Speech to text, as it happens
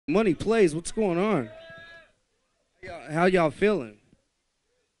Money plays. What's going on? How y'all feeling?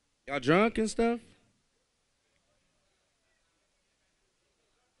 Y'all drunk and stuff?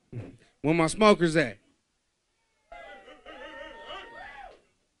 Where my smokers at?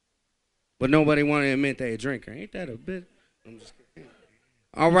 But nobody want to admit they a drinker. Ain't that a bit? I'm just kidding.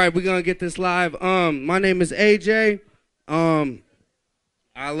 All right, we're gonna get this live. My name is AJ.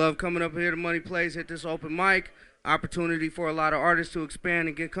 I love coming up here to Money Plays, hit this open mic. Opportunity for a lot of artists to expand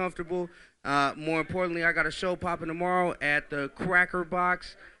and get comfortable. More importantly, I got a show popping tomorrow at the Cracker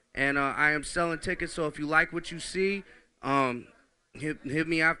Box, and I am selling tickets. So if you like what you see, hit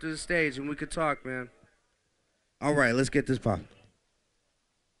me after the stage and we could talk, man. All right, let's get this popping.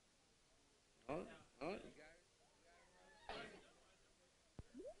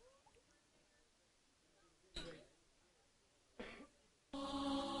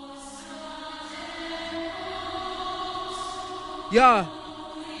 Yeah.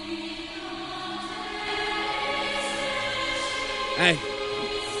 Hey.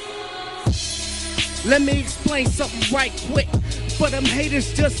 Let me explain something right quick. For them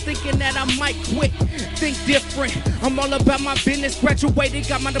haters just thinking that I might quit. Think different. I'm all about my business. Graduated,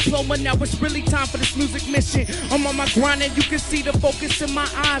 got my diploma. Now it's really time for this music mission. I'm on my grind and you can see the focus in my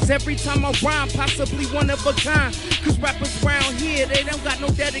eyes. Every time I rhyme, possibly one of a kind. Cause rappers around here, they don't got no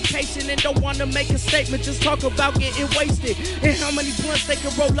dedication and don't want to make a statement. Just talk about getting wasted and how many blunts they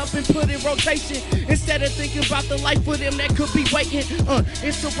can roll up and put in rotation. Instead of thinking about the life for them that could be waiting.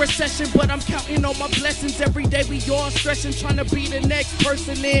 It's a recession, but I'm counting on my blessings. Every day we all stressing, trying to be the next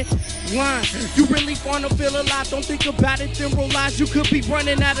person in line. You really wanna feel alive, don't think about it, then realize you could be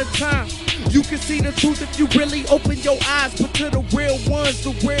running out of time. You can see the truth if you really open your eyes, but to the real ones,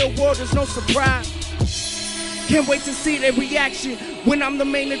 the real world is no surprise. Can't wait to see their reaction when I'm the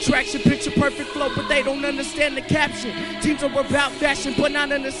main attraction. Picture perfect flow, but they don't understand the caption. Teams are about fashion, but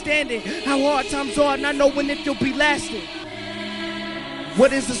not understanding how hard times are, not knowing if you'll be lasting.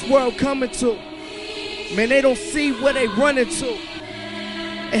 What is this world coming to? Man, they don't see where they running to.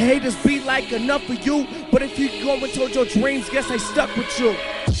 And haters be like, enough of you. But if you going towards your dreams, guess they stuck with you.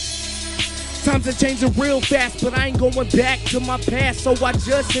 Times are changing real fast, but I ain't going back to my past, so I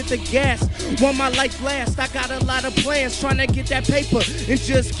just hit the gas. Want my life last, I got a lot of plans, trying to get that paper and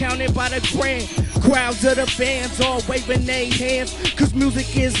just count it by the grand. Crowds of the fans all waving their hands, cause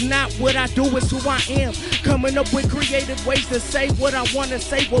music is not what I do, it's who I am. Coming up with creative ways to say what I wanna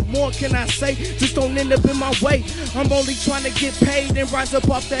say. What more can I say? Just don't end up in my way. I'm only trying to get paid and rise up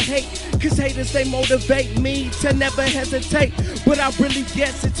off the hate, cause haters, they motivate me to never hesitate. But I really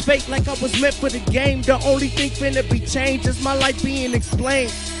guess it's fate, like I was meant for the game. The only thing finna be changed is my life being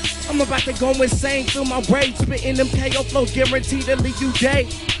explained. I'm about to go insane, feel my rage, spitting them KO flows, guaranteed to leave you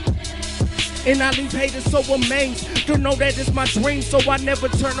dead. And I leave haters so amazed, don't know that it's my dream, so I never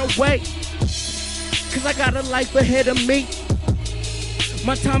turn away. Cause I got a life ahead of me.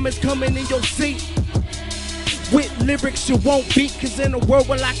 My time is coming and you'll see. With lyrics you won't beat, cause in a world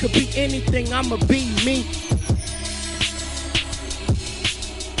where I could be anything, I'ma be me.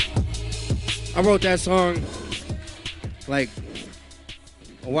 I wrote that song like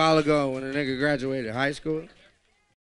a while ago when a nigga graduated high school.